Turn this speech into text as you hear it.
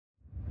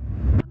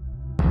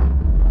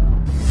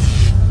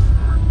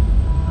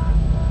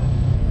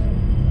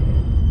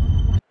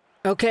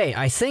Okay,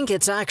 I think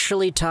it's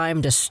actually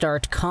time to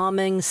start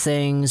calming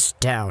things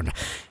down.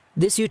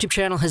 This YouTube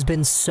channel has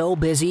been so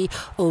busy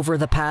over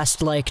the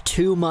past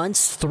 2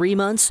 months, 3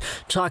 months,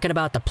 talking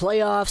about the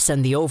playoffs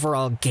and the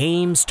overall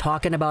games,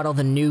 talking about all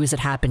the news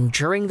that happened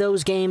during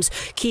those games,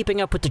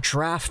 keeping up with the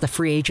draft, the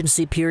free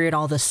agency period,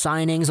 all the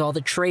signings, all the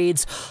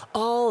trades,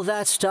 all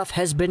that stuff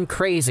has been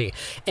crazy.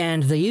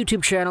 And the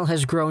YouTube channel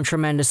has grown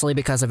tremendously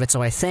because of it,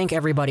 so I thank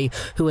everybody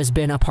who has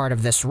been a part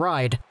of this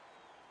ride.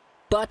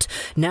 But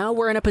now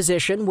we're in a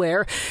position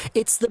where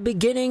it's the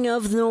beginning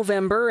of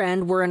November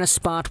and we're in a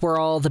spot where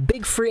all the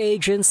big free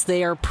agents,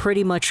 they are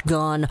pretty much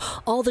gone.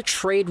 All the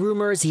trade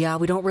rumors, yeah,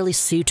 we don't really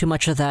see too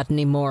much of that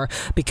anymore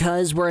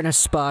because we're in a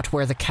spot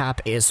where the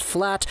cap is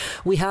flat.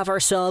 We have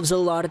ourselves a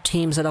lot of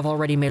teams that have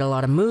already made a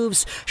lot of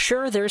moves.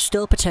 Sure, there's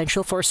still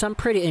potential for some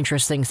pretty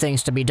interesting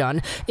things to be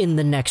done in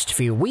the next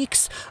few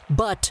weeks,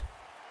 but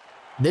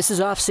this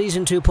is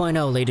off-season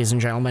 2.0, ladies and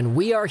gentlemen.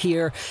 We are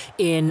here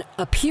in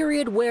a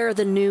period where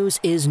the news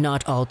is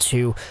not all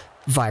too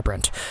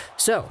vibrant.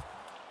 So,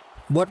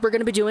 what we're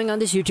going to be doing on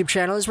this YouTube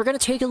channel is we're going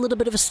to take a little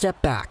bit of a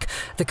step back.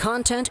 The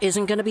content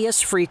isn't going to be as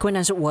frequent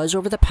as it was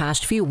over the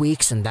past few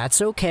weeks, and that's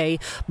okay,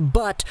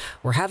 but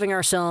we're having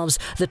ourselves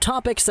the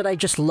topics that I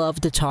just love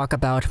to talk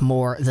about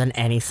more than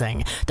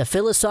anything. The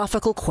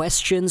philosophical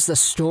questions, the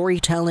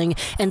storytelling,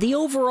 and the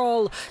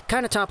overall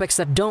kind of topics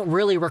that don't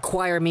really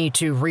require me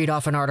to read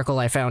off an article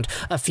I found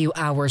a few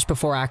hours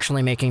before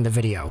actually making the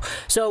video.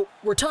 So,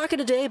 we're talking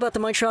today about the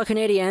Montreal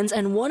Canadiens,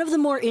 and one of the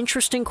more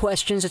interesting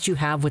questions that you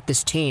have with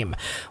this team.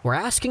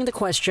 We're asking the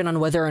question on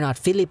whether or not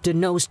Phillip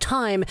Danault's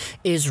time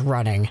is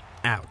running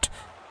out.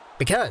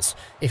 Because,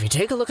 if you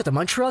take a look at the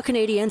Montreal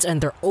Canadiens and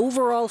their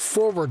overall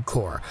forward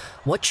core,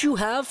 what you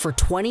have for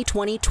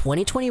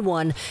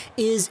 2020-2021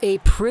 is a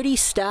pretty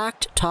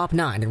stacked top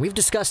 9. And we've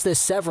discussed this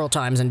several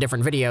times in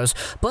different videos,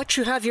 but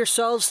you have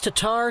yourselves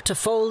Tatar,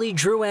 Toffoli,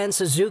 Drouin,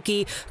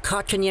 Suzuki,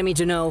 Kotkaniemi,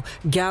 Danault,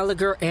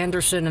 Gallagher,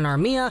 Anderson, and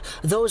Armia.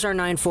 Those are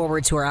 9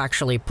 forwards who are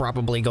actually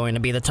probably going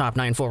to be the top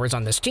 9 forwards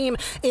on this team.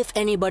 If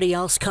anybody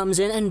else comes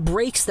in and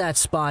breaks that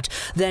spot,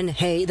 then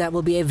hey, that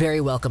will be a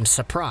very welcome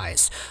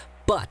surprise.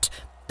 But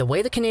the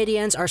way the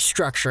Canadiens are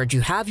structured, you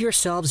have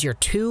yourselves your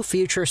 2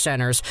 future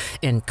centers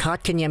in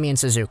Kotkaniemi and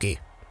Suzuki.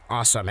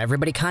 Awesome,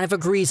 everybody kind of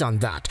agrees on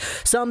that.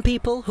 Some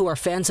people who are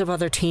fans of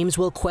other teams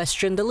will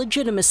question the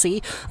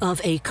legitimacy of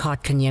a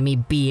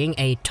Kotkaniemi being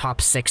a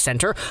top 6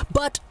 center,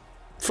 but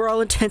for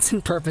all intents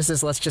and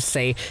purposes, let's just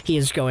say he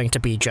is going to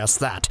be just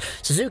that.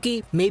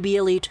 Suzuki, maybe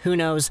elite, who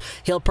knows?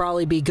 He'll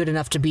probably be good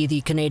enough to be the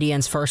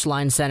Canadiens'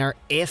 first-line center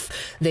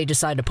if they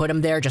decide to put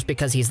him there just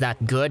because he's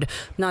that good.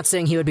 Not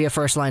saying he would be a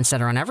first-line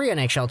center on every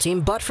NHL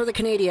team, but for the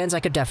Canadiens, I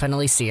could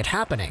definitely see it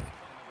happening.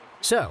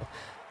 So,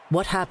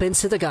 what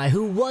happens to the guy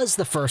who was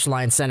the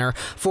first-line center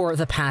for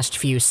the past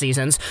few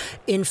seasons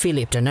in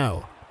Phillip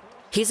Danault?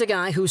 He's a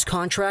guy whose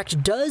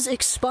contract does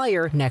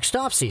expire next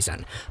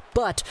offseason,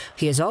 but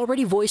he has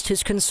already voiced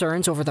his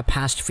concerns over the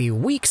past few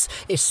weeks,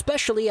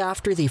 especially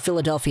after the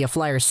Philadelphia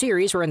Flyers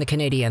series wherein the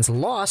Canadiens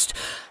lost,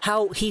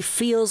 how he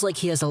feels like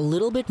he has a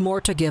little bit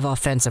more to give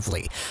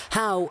offensively,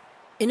 how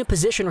in a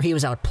position where he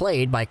was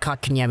outplayed by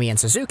Kotkaniemi and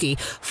Suzuki,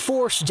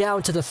 forced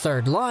down to the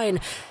third line,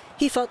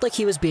 he felt like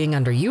he was being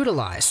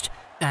underutilized.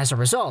 As a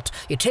result,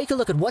 you take a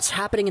look at what's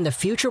happening in the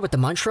future with the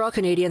Montreal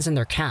Canadiens and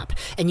their cap,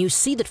 and you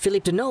see that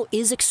Phillip Danault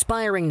is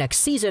expiring next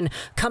season,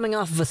 coming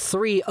off of a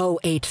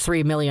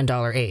 $3.083 million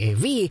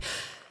AAV,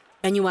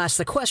 and you ask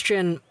the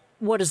question,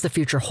 what does the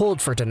future hold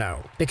for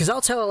Danault? Because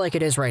I'll tell it like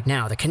it is right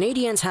now, the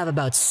Canadiens have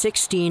about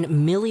 $16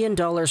 million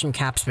in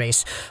cap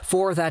space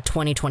for that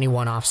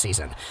 2021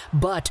 offseason.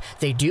 But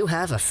they do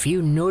have a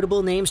few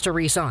notable names to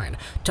re-sign.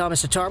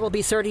 Thomas Tatar will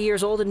be 30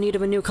 years old in need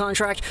of a new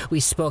contract. We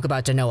spoke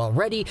about Danault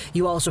already.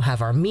 You also have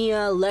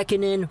Armia,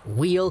 Lehkonen,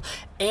 Wheel,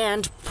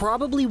 and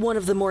probably one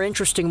of the more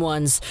interesting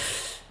ones,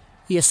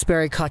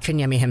 Jesperi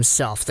Kotkaniemi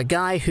himself, the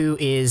guy who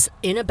is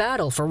in a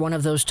battle for one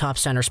of those top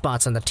center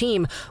spots on the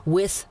team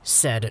with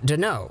said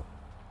Danault.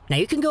 Now,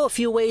 you can go a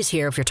few ways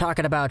here if you're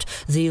talking about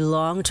the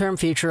long-term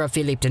future of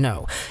Phillip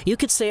Danault. You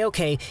could say,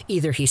 okay,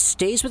 either he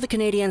stays with the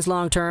Canadiens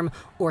long-term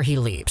or he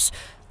leaves.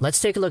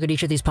 Let's take a look at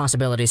each of these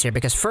possibilities here,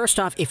 because first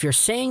off, if you're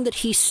saying that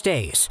he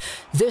stays,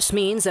 this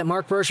means that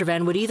Marc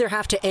Bergevin would either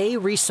have to A,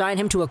 re-sign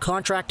him to a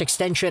contract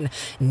extension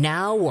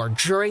now or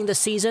during the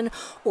season,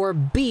 or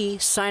B,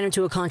 sign him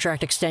to a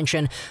contract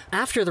extension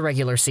after the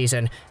regular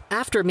season,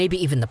 after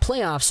maybe even the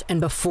playoffs,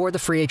 and before the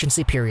free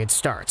agency period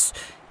starts.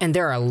 And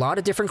there are a lot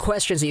of different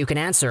questions that you can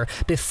answer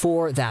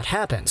before that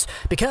happens.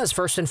 Because,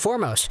 first and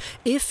foremost,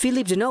 if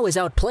Phillip Danault is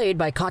outplayed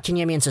by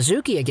Kotkaniemi and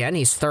Suzuki again,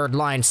 he's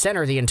third-line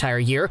center the entire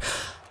year,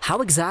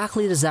 how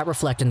exactly does that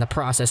reflect in the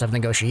process of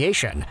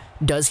negotiation?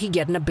 Does he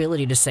get an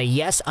ability to say,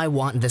 yes, I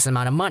want this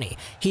amount of money?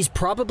 He's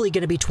probably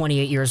going to be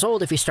 28 years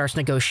old if he starts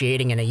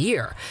negotiating in a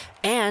year.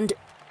 And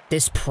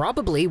this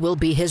probably will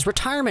be his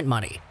retirement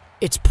money.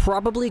 It's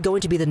probably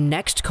going to be the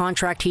next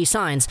contract he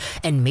signs,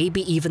 and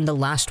maybe even the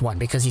last one,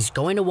 because he's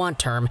going to want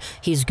term,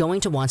 he's going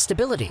to want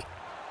stability.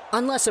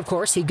 Unless, of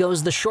course, he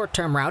goes the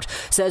short-term route,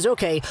 says,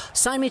 okay,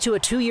 sign me to a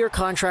 2-year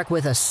contract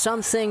with a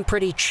something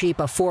pretty cheap,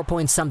 a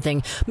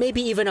 4-point-something,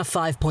 maybe even a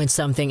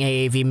 5-point-something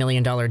AAV $1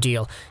 million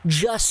deal,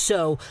 just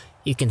so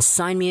you can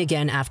sign me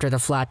again after the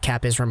flat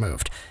cap is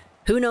removed.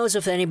 Who knows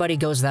if anybody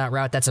goes that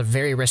route? That's a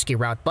very risky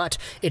route, but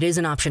it is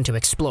an option to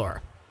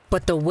explore.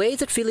 But the way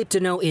that Phillip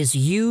Danault is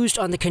used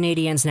on the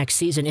Canadiens next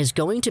season is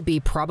going to be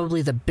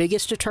probably the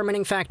biggest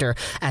determining factor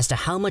as to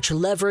how much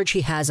leverage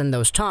he has in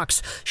those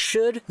talks,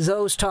 should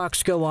those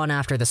talks go on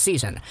after the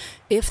season.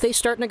 If they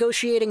start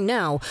negotiating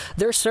now,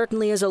 there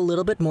certainly is a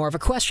little bit more of a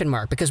question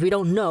mark, because we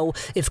don't know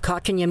if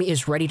Kotkaniemi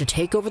is ready to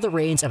take over the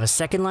reins of a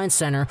second-line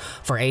center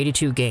for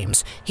 82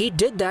 games. He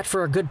did that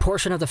for a good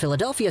portion of the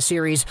Philadelphia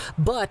series,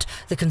 but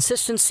the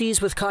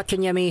consistencies with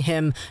Kotkaniemi,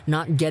 him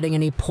not getting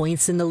any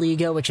points in the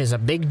Liga, which is a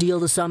big deal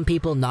to some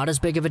people, not as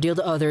big of a deal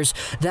to others,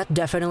 that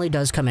definitely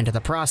does come into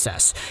the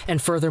process. And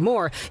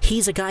furthermore,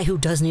 he's a guy who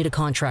does need a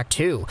contract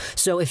too.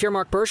 So if you're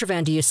Marc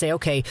Bergevin, do you say,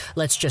 okay,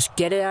 let's just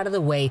get it out of the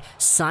way,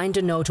 sign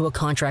Danault to a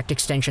contract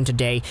extension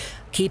today,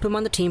 keep him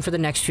on the team for the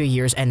next few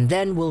years, and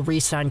then we'll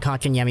re-sign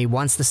Kotkaniemi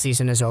once the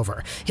season is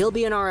over. He'll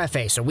be an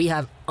RFA, so we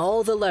have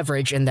all the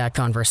leverage in that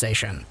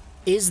conversation.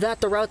 Is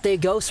that the route they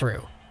go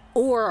through?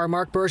 Or are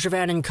Marc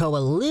Bergevin and co. a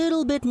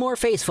little bit more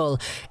faithful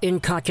in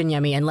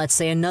Kotkaniemi and, let's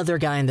say, another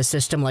guy in the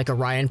system like a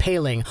Ryan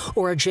Poehling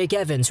or a Jake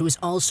Evans who is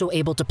also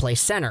able to play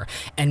center?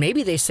 And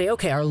maybe they say,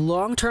 okay, our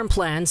long-term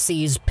plan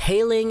sees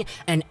Poehling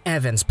and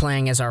Evans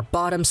playing as our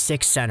bottom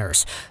 6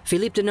 centers.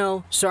 Phillip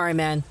Danault, sorry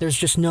man, there's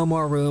just no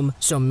more room,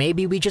 so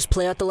maybe we just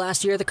play out the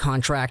last year of the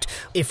contract.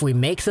 If we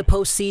make the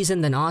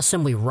postseason, then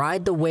awesome, we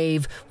ride the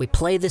wave, we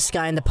play this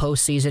guy in the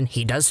postseason,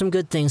 he does some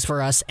good things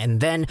for us, and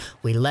then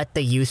we let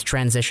the youth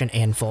transition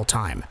in full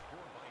time.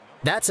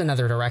 That's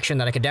another direction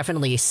that I could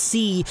definitely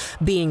see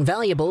being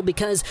valuable,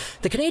 because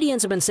the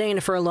Canadiens have been saying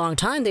it for a long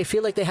time. They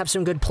feel like they have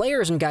some good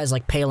players in guys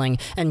like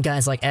Poehling and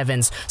guys like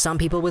Evans. Some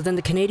people within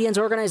the Canadiens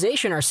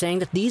organization are saying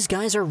that these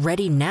guys are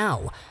ready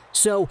now.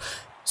 So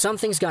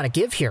something's got to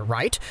give here,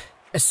 right?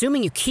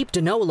 Assuming you keep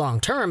Danault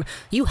long-term,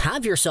 you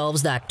have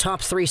yourselves that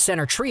top 3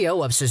 center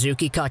trio of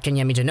Suzuki,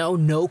 Kotkaniemi, Danault,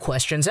 no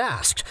questions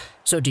asked.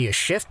 So do you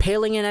shift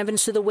Poehling and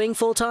Evans to the wing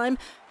full-time?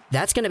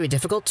 That's going to be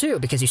difficult too,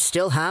 because you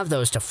still have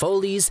those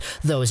Toffoli's,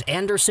 those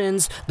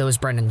Andersons, those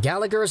Brendan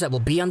Gallaghers that will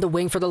be on the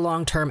wing for the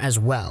long term as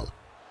well.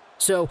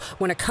 So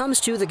when it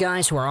comes to the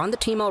guys who are on the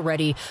team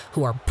already,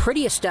 who are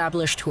pretty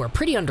established, who are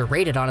pretty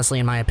underrated honestly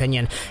in my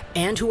opinion,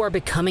 and who are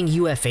becoming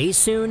UFAs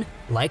soon,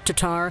 like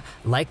Tatar,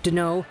 like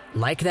Danault,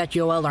 like that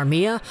Yoel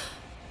Armia,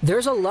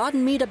 there's a lot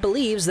in me that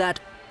believes that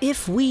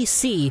if we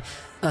see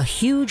a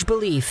huge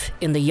belief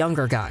in the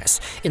younger guys,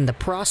 in the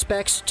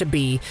prospects to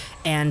be,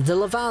 and the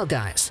Laval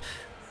guys,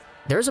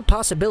 there's a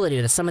possibility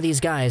that some of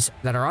these guys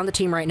that are on the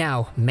team right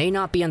now may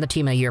not be on the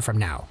team a year from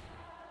now.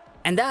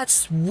 And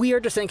that's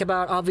weird to think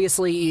about.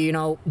 Obviously, you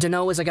know,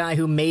 Danault is a guy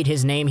who made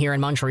his name here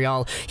in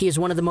Montreal. He is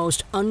one of the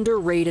most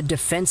underrated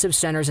defensive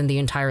centers in the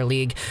entire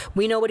league.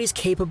 We know what he's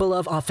capable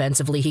of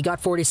offensively. He got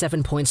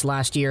 47 points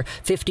last year,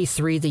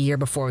 53 the year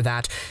before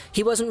that.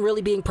 He wasn't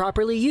really being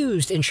properly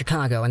used in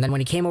Chicago, and then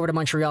when he came over to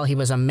Montreal, he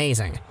was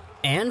amazing.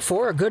 And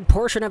for a good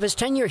portion of his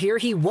tenure here,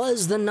 he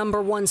was the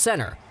 #1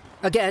 center.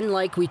 Again,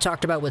 like we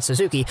talked about with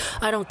Suzuki,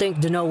 I don't think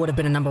Danault would have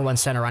been a #1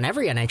 center on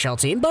every NHL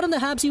team, but on the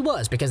Habs he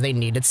was, because they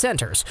needed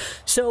centers.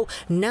 So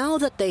now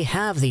that they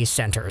have these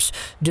centers,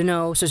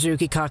 Danault,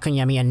 Suzuki,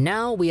 Kotkaniemi, and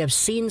now we have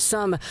seen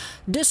some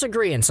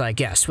disagreements, I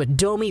guess, with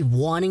Domi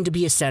wanting to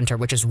be a center,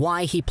 which is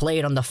why he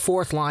played on the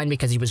 4th line,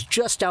 because he was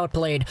just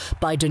outplayed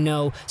by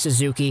Danault,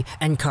 Suzuki,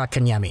 and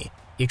Kotkaniemi.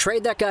 You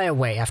trade that guy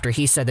away after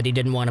he said that he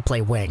didn't want to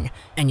play wing,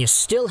 and you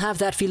still have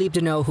that Phillip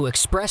Danault who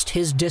expressed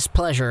his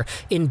displeasure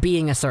in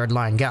being a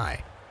 3rd-line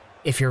guy.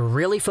 If you're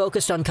really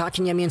focused on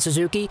Kotkaniemi and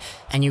Suzuki,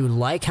 and you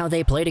like how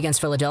they played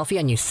against Philadelphia,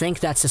 and you think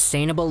that's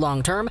sustainable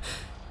long-term,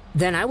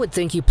 then I would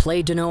think you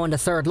play Danault on the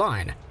 3rd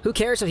line. Who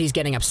cares if he's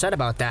getting upset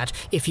about that?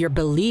 If you're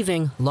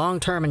believing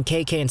long-term in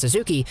KK and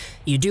Suzuki,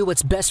 you do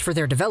what's best for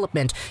their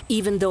development,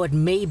 even though it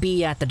may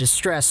be at the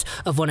distress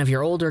of one of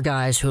your older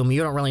guys whom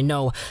you don't really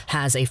know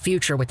has a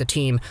future with the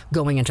team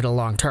going into the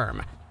long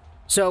term.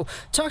 So,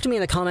 talk to me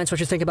in the comments what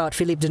you think about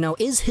Phillip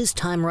Danault. Is his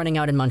time running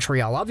out in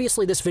Montreal?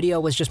 Obviously, this video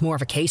was just more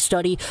of a case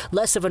study,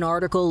 less of an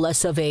article,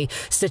 less of a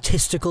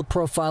statistical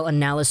profile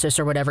analysis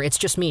or whatever. It's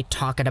just me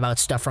talking about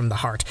stuff from the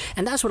heart.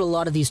 And that's what a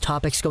lot of these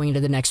topics going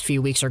into the next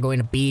few weeks are going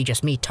to be,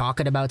 just me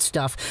talking about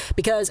stuff.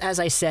 Because, as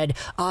I said,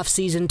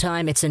 off-season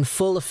time, it's in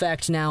full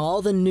effect now.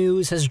 All the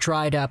news has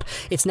dried up.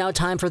 It's now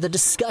time for the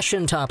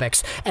discussion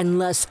topics, and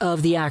less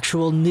of the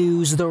actual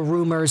news, the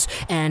rumors,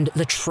 and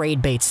the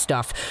trade bait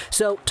stuff.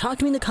 So, talk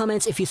to me in the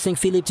comments if you think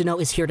Phillip Danault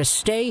is here to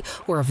stay,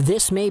 or if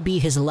this may be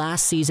his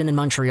last season in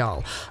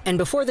Montreal. And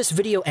before this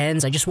video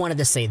ends, I just wanted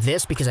to say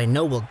this, because I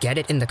know we'll get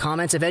it in the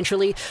comments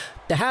eventually.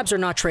 The Habs are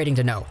not trading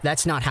Danault.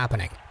 That's not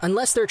happening.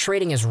 Unless they're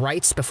trading his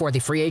rights before the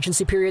free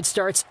agency period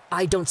starts,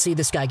 I don't see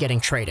this guy getting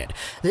traded.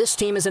 This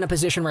team is in a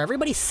position where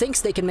everybody thinks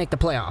they can make the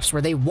playoffs,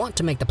 where they want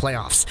to make the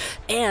playoffs,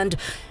 and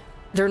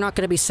they're not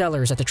going to be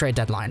sellers at the trade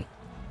deadline.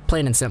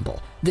 Plain and simple.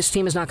 This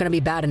team is not going to be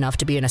bad enough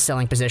to be in a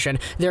selling position.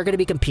 They're going to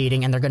be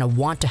competing, and they're going to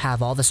want to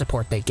have all the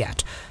support they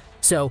get.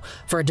 So,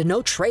 for a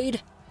Danault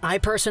trade, I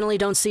personally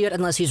don't see it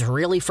unless he's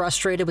really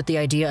frustrated with the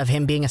idea of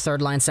him being a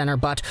third-line center,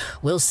 but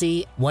we'll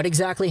see what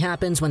exactly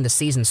happens when the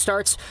season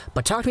starts.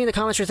 But talk to me in the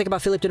comments what you think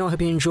about Phillip Danault.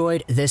 Hope you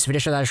enjoyed this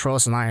video. That is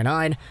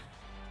Lion9,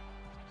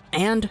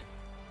 and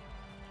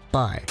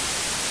bye.